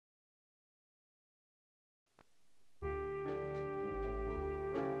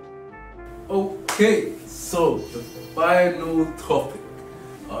Okay, so the final topic.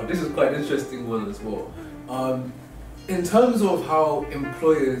 This is quite an interesting one as well. In terms of how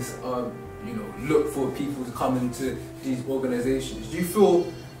employers, look for people to come into these organizations, do you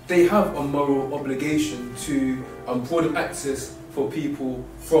feel they have a moral obligation to broaden access for people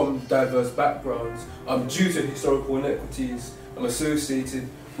from diverse backgrounds due to historical inequities associated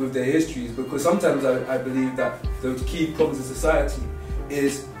with their histories? Because sometimes I believe that the key problems in society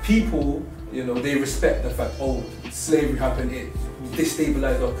is people, they respect the fact, oh, slavery happened, it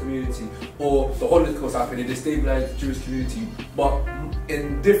destabilized our community, or the Holocaust happened, it destabilized the Jewish community, but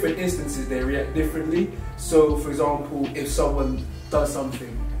in different instances they react differently. So for example, if someone does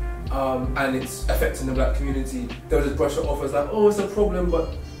something and it's affecting the black community, they'll just brush it off as like, oh, it's a problem, but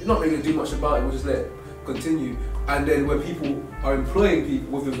you're not really going to do much about it, we'll just let it continue. And then when people are employing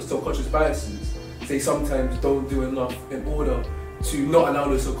people with subconscious biases, they sometimes don't do enough in order to not allow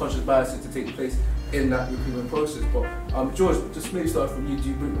those subconscious biases to take place in that recruitment process. But George, just maybe start from you. Do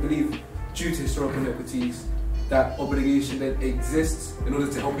you believe, due to historical inequities, that obligation then exists in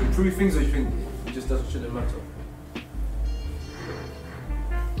order to help improve things, or do you think it just shouldn't matter?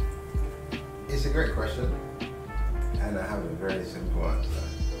 It's a great question, and I have a very simple answer.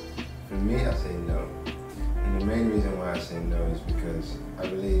 For me, I say no. And the main reason why I say no is because I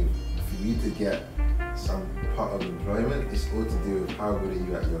believe for you to get some part of employment, it's all to do with how good are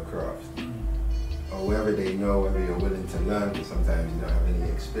you at your craft, or whether they know whether you're willing to learn, because sometimes you don't have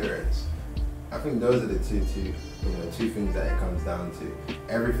any experience. I think those are the two things that it comes down to.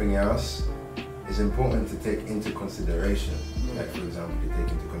 Everything else is important to take into consideration. Like for example, you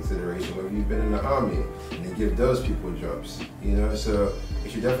take into consideration whether you've been in the army, and they give those people jobs. So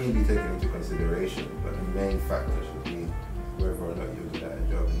it should definitely be taken into consideration. But the main factor should be whether or not you're good at a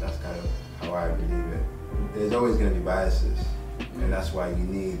job, and that's kind of how I believe it. There's always going to be biases, and that's why you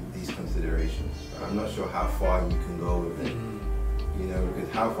need these considerations. I'm not sure how far you can go with it, because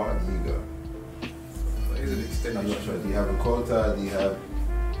how far do you go? I'm not sure. Do you have a quota? Do you have,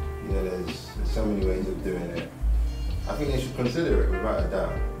 there's so many ways of doing it. I think they should consider it without a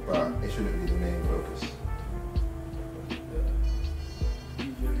doubt, but it shouldn't be the main focus.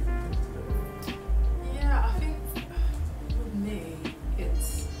 Yeah, I think with me,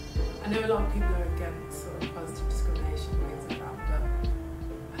 I know a lot of people are against sort of positive discrimination and things like that,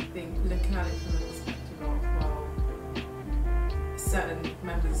 but I think looking at it from the perspective of, well, certain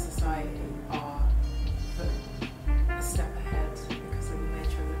members of society are put a step ahead because of the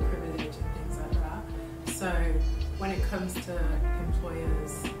nature of the privilege and things like that. So when it comes to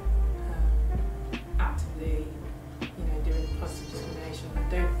employers actively, doing positive discrimination, I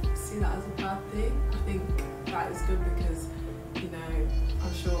don't see that as a bad thing. I think that is good because,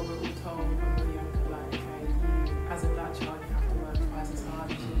 I'm sure we're all told when we're younger, like, okay, you, as a black child, you have to work twice as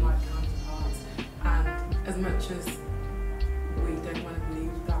hard as your white counterparts. And as much as we don't want to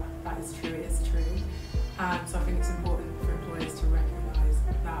believe that that is true, it is true. So I think it's important for employers to recognise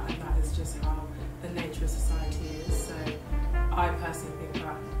that, and that is just how the nature of society is. So I personally think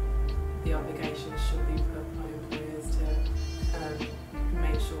that the obligation should be put on employers to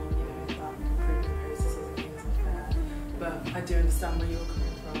make sure, that recruitment processes and things are fair. But I do understand where you're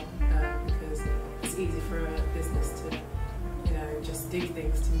coming from, because it's easy for a business to, just do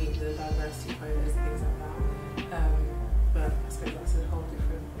things to meet the diversity quotas and things like that. But I suppose that's a whole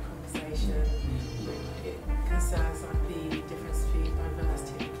different conversation. It concerns like the difference between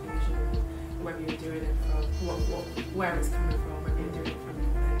diversity and inclusion, whether you're doing it from where it's coming from, whether you're doing it from an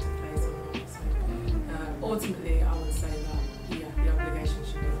authentic place or not. So ultimately, I would say that the obligation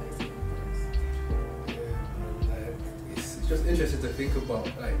should be placed on employers. It's just interesting to think about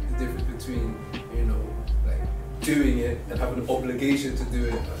like the difference between like doing it and having an obligation to do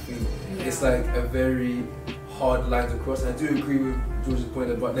it. I think it's like a very hard line to cross. And I do agree with George's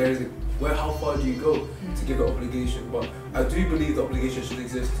point about how far do you go to give the obligation? But I do believe the obligation should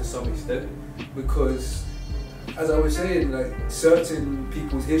exist to some extent, because as I was saying, like certain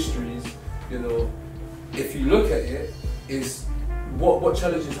people's histories, if you look at it, is what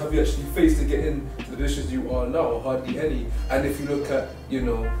challenges have you actually faced to get into the positions you are now? Hardly any. And if you look at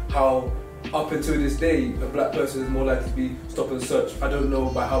how up until this day a black person is more likely to be stopped and searched, I don't know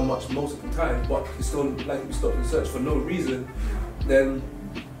by how much multiple times, but it's still likely to be stopped and searched for no reason, then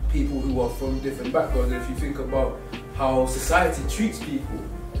people who are from different backgrounds. And if you think about how society treats people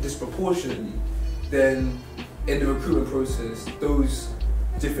disproportionately, then in the recruitment process, those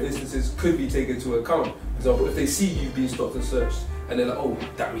different instances could be taken into account. For example, if they see you being stopped and searched, and they're like, oh,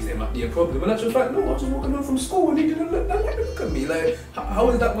 that means there might be a problem. And actually, fact, no, I was just walking home from school and he didn't look at me. Like, how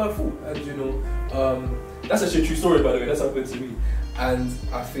is that my fault? And that's actually a true story, by the way. That's happened to me. And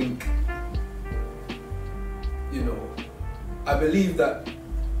I think you know, I believe that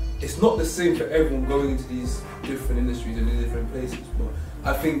it's not the same for everyone going into these different industries and in different places, but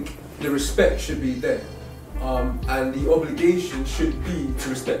I think the respect should be there, and the obligation should be to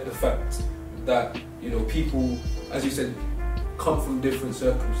respect the fact that, you know, people, as you said, come from different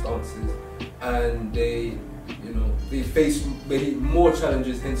circumstances, and they, you know, they face maybe more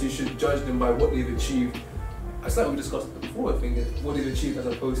challenges. Hence, you should judge them by what they've achieved. It's like we discussed before. I think what they've achieved, as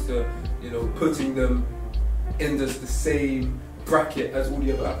opposed to, you know, putting them in just the same bracket as all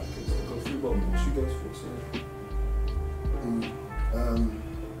the other applicants that go through. Well, what's your guys' thoughts on it?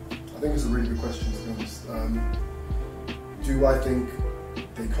 I think it's a really good question, to be honest. Do I think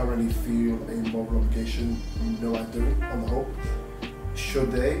they currently feel a moral obligation? No, I don't, on the whole.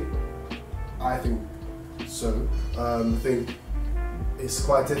 Should they? I think so. I think it's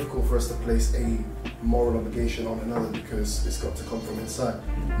quite difficult for us to place a moral obligation on another, because it's got to come from inside.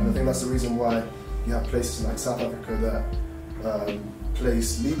 And I think that's the reason why you have places like South Africa that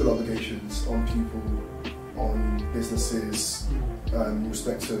place legal obligations on people, on businesses,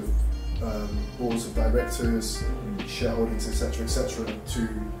 respective boards of directors, shareholdings, etc., to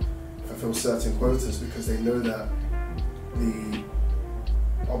fulfill certain quotas, because they know that the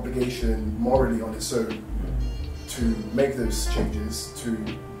obligation morally on its own to make those changes, to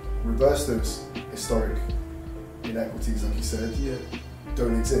reverse those historic inequities, like you said,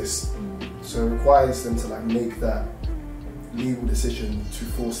 don't exist. So it requires them to like make that legal decision to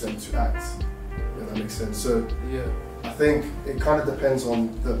force them to act, if that makes sense. So I think it kind of depends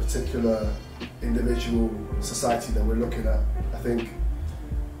on the particular individual society that we're looking at. I think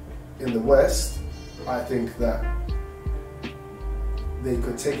in the West, I think that they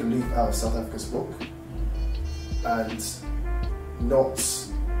could take a leaf out of South Africa's book and not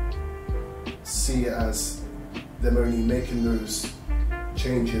see it as them only making those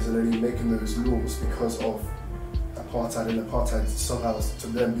changes and only making those laws because of apartheid, and apartheid somehow to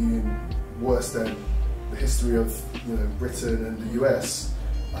them being worse than the history of, you know, Britain and the US.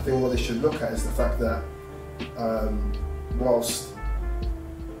 I think what they should look at is the fact that whilst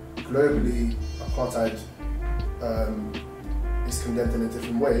globally apartheid is condemned in a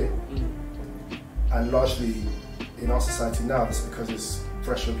different way, and largely in our society now, it's because it's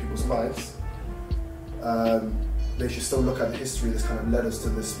fresh on people's minds, they should still look at the history that's kind of led us to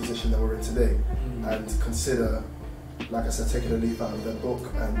this position that we're in today, and consider, like I said, taking a leaf out of their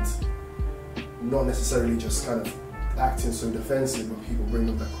book and not necessarily just kind of acting so defensive when people bring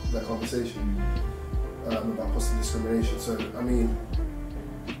up that conversation about possible discrimination. So, I mean,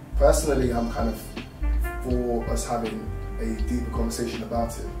 personally, I'm kind of for us having a deeper conversation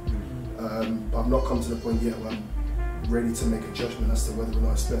about it. But I've not come to the point yet where I'm ready to make a judgment as to whether or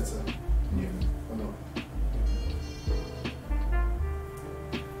not it's better or not.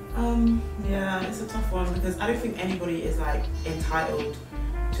 Yeah, it's a tough one, because I don't think anybody is like entitled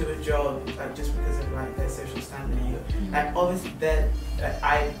to a job like just because of like their social standing. Like obviously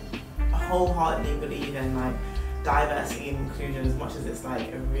I wholeheartedly believe in like diversity and inclusion, as much as it's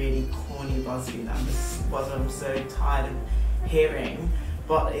like a really corny buzzword that I'm so tired of hearing,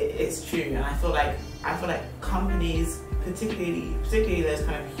 but it's true. And I feel like companies, particularly those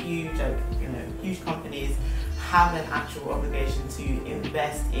kind of huge, like, you know, huge companies, have an actual obligation to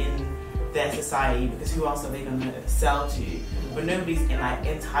invest in their society, because who else are they going to sell to? But nobody's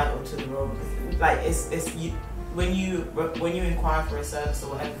entitled to the role. Like when you inquire for a service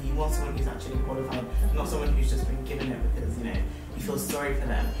or whatever, you want someone who's actually qualified, not someone who's just been given it because, you know, you feel sorry for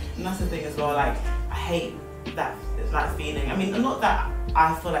them. And that's the thing as well. Like, I hate that feeling. I mean, not that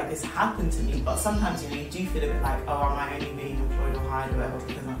I feel like this happened to me, but sometimes, you know, you do feel a bit like, oh, am I only being employed or hired or whatever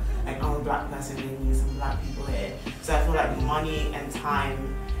because I'm a black person, they need some black people here. So I feel like money and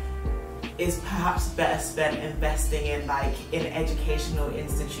time is perhaps better spent investing in educational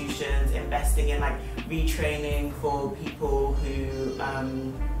institutions, investing in like retraining for people who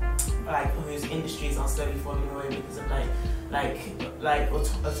whose industries are slowly falling away because of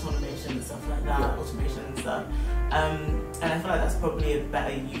automation and stuff like that, automation and stuff. And I feel like that's probably a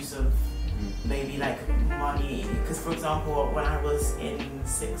better use of maybe like money, because for example, when I was in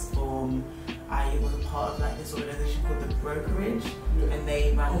sixth form, I was a part of like this organisation called the Brokerage, and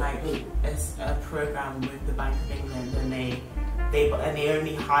they ran like a program with the Bank of England, and they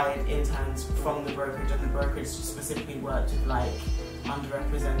only hired interns from the brokerage, and the brokerage specifically worked with like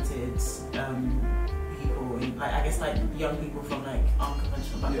underrepresented people, like I guess like young people from like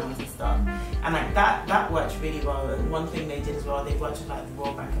unconventional backgrounds and stuff, and like that worked really well. And one thing they did as well, they worked with like the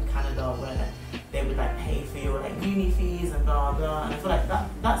Royal Bank of Canada, where they would like pay for your like uni fees and blah blah. And I feel like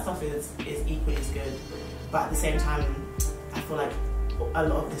that stuff is equally as good, but at the same time, I feel like a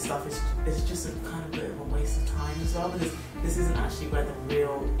lot of this stuff is just a kind of bit of a waste of time as well, because this isn't actually where the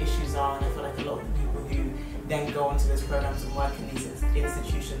real issues are. And I feel like a lot of the people who then go onto those programs and work in these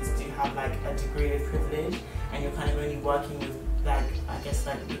institutions do have like a degree of privilege, and you're kind of only working with like, I guess,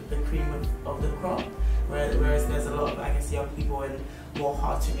 like the cream of the crop, whereas there's a lot of, I guess, young people in more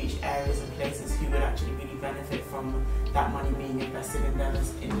hard to reach areas and places who would actually really benefit from that money being invested in them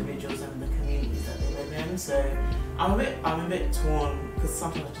as individuals and the communities that they live in. So I'm a bit torn, because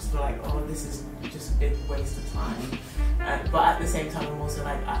sometimes I just feel like, oh, this is just a big waste of time. But at the same time, I'm also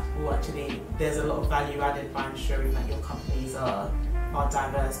like, well, actually, there's a lot of value added by ensuring that your companies are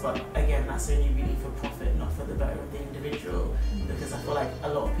diverse, but again, that's only really for profit, not for the better of the individual. Because I feel like a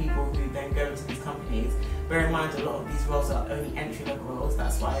lot of people who then go into these companies, bear in mind a lot of these roles are only entry-level roles.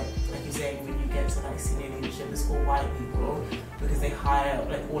 That's why, like you're saying, when you get to like senior leadership, it's all white people, because they hire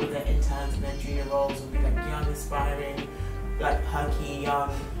like all of their interns and their junior roles will be like young, inspiring, like perky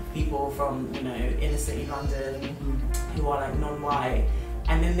young people from, you know, inner city London who are like non-white,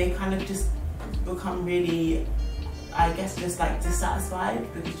 and then they kind of just become really, I guess, just like dissatisfied,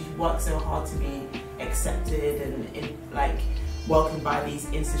 because you work so hard to be accepted and like welcomed by these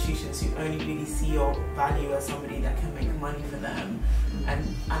institutions who only really see your value as somebody that can make money for them,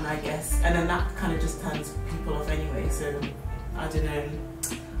 and I guess, and then that kind of just turns people off anyway. So I don't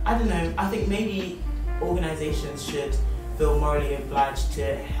know. I think maybe organizations should feel morally obliged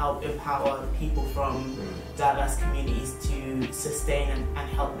to help empower people from diverse communities to sustain and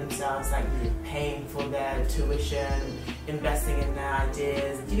help themselves, like paying for their tuition, investing in their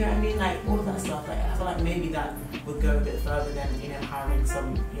ideas. Do you know what I mean? Like all of that stuff. Like I feel like maybe that would go a bit further than, you know, hiring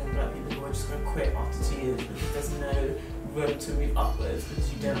some young black people who are just going to quit after 2 years because there's no room to move upwards,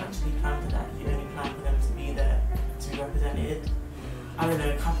 because you don't actually plan for that. You only plan for them to be there, to be represented. I don't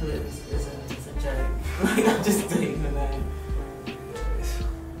know, capitalism is a joke. Like, I just don't even know.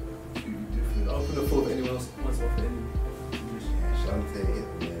 I'll open the floor if anyone else wants to offer any. Chante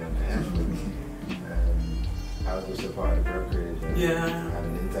hit the nail on the head for me. I was also part of the brokerage and had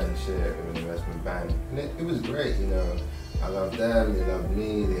an internship with an investment bank. And it was great, you know. I loved them, they loved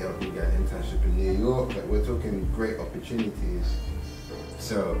me, they helped me get an internship in New York. Like, we're talking great opportunities.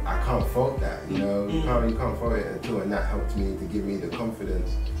 So I can't fault that, you know. You can't fault it at all, and that helped me to give me the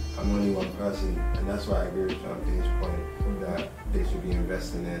confidence. I'm only one person, and that's why I agree with Chante's point that they should be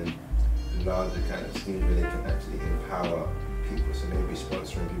investing in larger kind of schemes where they can actually empower people. So maybe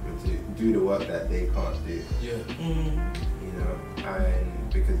sponsoring people to do the work that they can't do. Yeah. You know,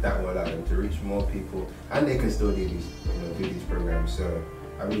 and because that will allow them to reach more people, and they can still do these, you know, do these programs. So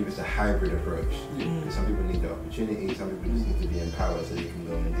I believe it's a hybrid approach. Some people need the opportunity, some people just need to be empowered so they can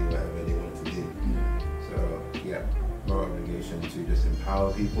go and do whatever they want to do. So yeah, more obligation to just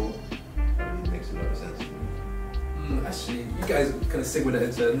empower people. That really makes a lot of sense to me. Actually, you guys kind of segue that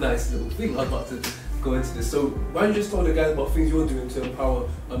into a nice little thing. I was about to go into this. So why don't you just tell the guys about things you're doing to empower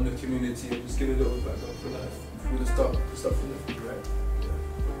the community, and just give a little background for life before we start from the right?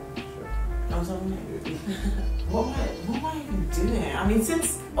 Yeah. Sure. I was like, what am I even doing? I mean,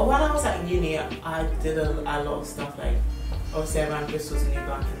 since when I was at uni, I did a lot of stuff. Like, obviously I ran Bristol's New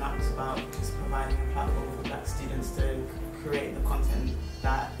Black, and that was about just providing a platform for black students to create the content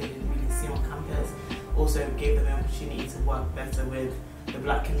that they didn't really see on campus. Also gave them the opportunity to work better with the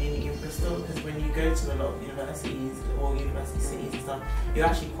black community in Bristol, because when you go to a lot of universities or university cities and stuff, you're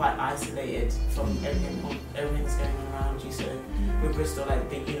actually quite isolated from everything that's going on around you. So with Bristol, like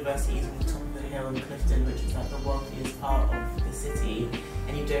the university is on the top of the hill in Clifton, which is like the wealthiest part of the city,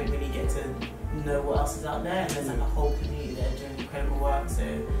 and you don't really get to know what else is out there, and there's like a whole community there doing incredible work. So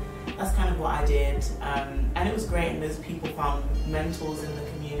that's kind of what I did, and it was great, and those people found mentors in the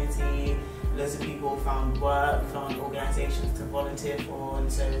community. Loads of people found work, found organisations to volunteer for, and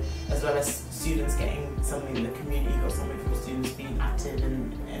so as well as students getting something in the community, got something from students being active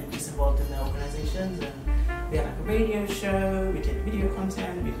and just involved in their organisations. And we had like a radio show, we did video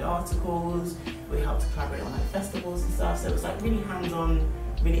content, we did articles, we helped to collaborate on like festivals and stuff. So it was like really hands-on,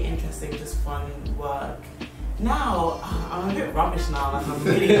 really interesting, just fun work. Now, I'm a bit rubbish now, like I'm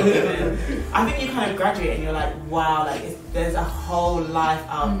really confident. I think you kind of graduate and you're like, wow, like there's a whole life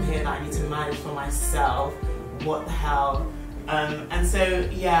out here that I need to manage for myself. What the hell? And so,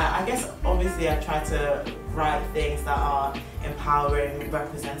 yeah, I guess obviously I try to write things that are empowering,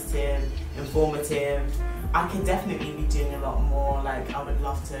 representative, informative. I could definitely be doing a lot more. Like I would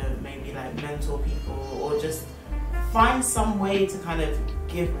love to maybe like mentor people, or just find some way to kind of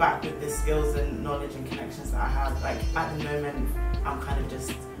give back with the skills and knowledge and connections that I have. Like at the moment, I'm kind of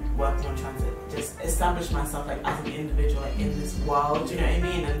just working on trying to just establish myself like as an individual like in this world, do you know what I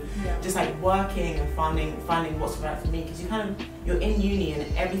mean? And just like working and finding what's right for me, because you're in uni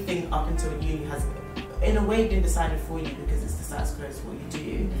and everything up until uni has in a way been decided for you because it's the status quo, it's what you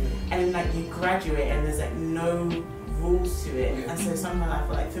do. And then like you graduate and there's like no rules to it. And so sometimes I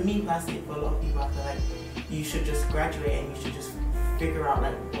feel like, for me personally, for a lot of people, I feel like you should just graduate and you should just figure out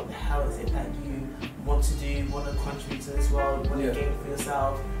like what the hell is it that you want to do, want to contribute to this world, want to gain for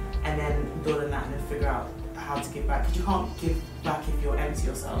yourself, and then build on that and then figure out how to give back, because you can't give back if you're empty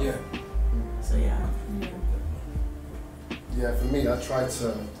yourself. So yeah, for me, I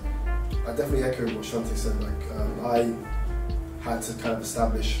definitely echo what Chante said. Like I had to kind of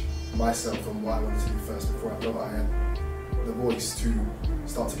establish myself and what I wanted to do first before I felt I had the voice to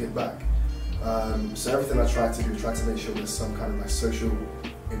start to give back. So everything I tried to do, tried to make sure there's some kind of like social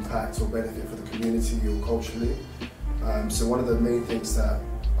impact or benefit for the community or culturally. So one of the main things that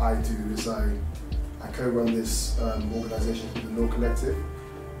I do is I co-run this organisation called the Law Collective,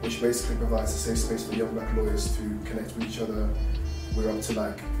 which basically provides a safe space for young black lawyers to connect with each other. We're up to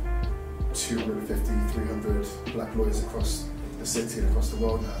like 250, 300 black lawyers across the city and across the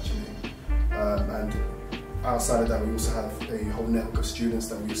world now, actually. And outside of that, we also have a whole network of students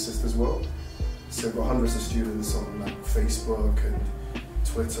that we assist as well. So we've got hundreds of students on like Facebook and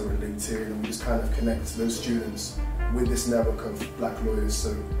Twitter and LinkedIn, and we just kind of connect those students with this network of black lawyers,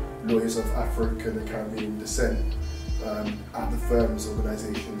 so lawyers of African and Caribbean descent, at the firms,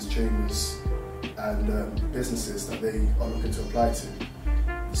 organisations, chambers and businesses that they are looking to apply to.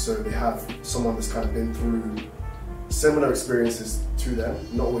 So they have someone that's kind of been through similar experiences to them,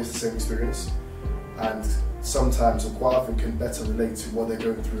 not always the same experience, and sometimes or quite often can better relate to what they're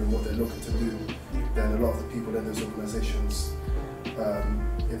going through and what they're looking to do than a lot of the people in those organisations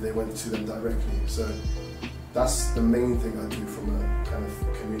if they went to them directly. So that's the main thing I do from a kind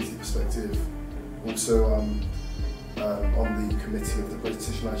of community perspective. Also on the committee of the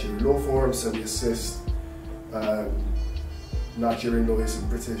British Nigerian Law Forum, so we assist Nigerian lawyers and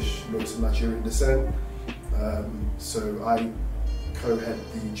British lawyers of Nigerian descent. So I co-head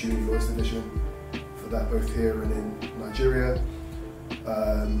the Junior Lawyers Division for that, both here and in Nigeria.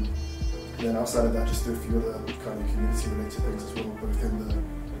 And then outside of that, just do a few other kind of community-related things as well, both in the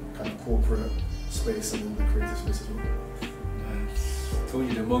kind of corporate space and in the creative space as well. Told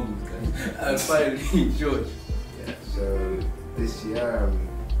you the Mongols, guys. And finally, George. Yeah, so this year I'm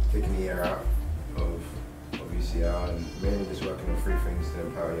taking a year out of UCL and mainly just working on 3 things to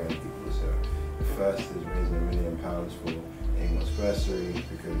empower young people. So the first is raising £1 million for Amos bursary,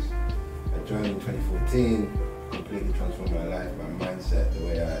 because I joined in 2014, completely transformed my life, my mindset, the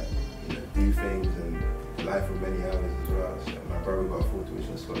way I do things, and the life of many others as well. So my brother got a full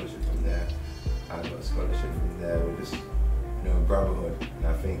tuition scholarship from there, I got a scholarship from there. We're just brotherhood, and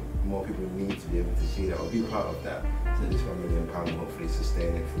I think more people need to be able to see that or be part of that. So this £1 million will hopefully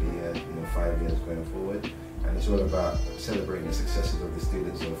sustain it for the years, 5 years going forward. And it's all about celebrating the successes of the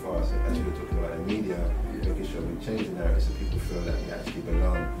students so far. So as we were talking about the media, making sure we change the narrative so people feel that they actually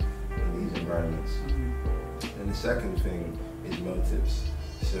belong in these environments. And the second thing is motives.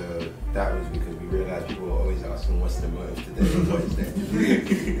 So that was because we realized people were always asking what's the motive today, what is there to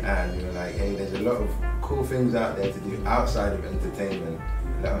do? And we were like, hey, there's a lot of cool things out there to do outside of entertainment.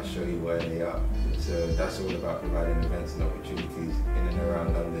 Let us show you where they are. So that's all about providing events and opportunities in and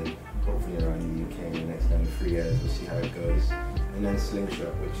around London, hopefully around the UK in the next 3 years. We'll see how it goes. And then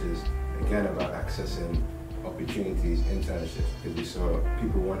Slingshot, which is again about accessing opportunities, internships, because we saw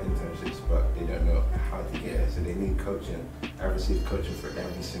people want internships but they don't know how to get it, so they need coaching. I've received coaching for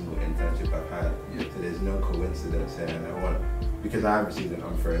every single internship I've had, so there's no coincidence here, and I want, because I've received an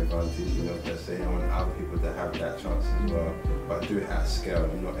unfair advantage, per se, I want other people to have that chance as well, but do it at scale,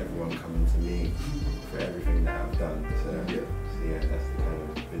 and not everyone coming to me for everything that I've done. So yeah, that's the kind of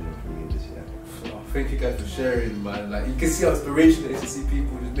vision for me this year. Oh, thank you guys for sharing, man. Like, you can see how inspirational it is to see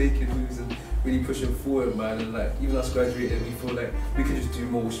people just making moves and really pushing forward, man. And like, even us graduating, we feel like we could just do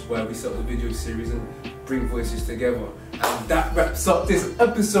more, which is why we set up the video series and bring voices together. And that wraps up this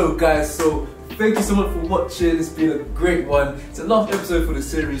episode, guys. So thank you so much for watching. It's been a great one. It's the last episode for the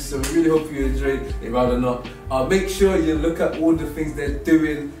series, so we really hope you enjoyed it, rather not. Make sure you look at all the things they're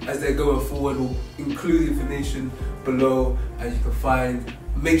doing as they're going forward. We'll include the information below, and you can find.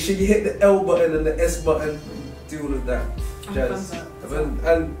 Make sure you hit the L button and the S button. Do all of that. Jazz.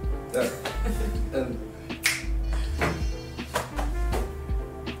 And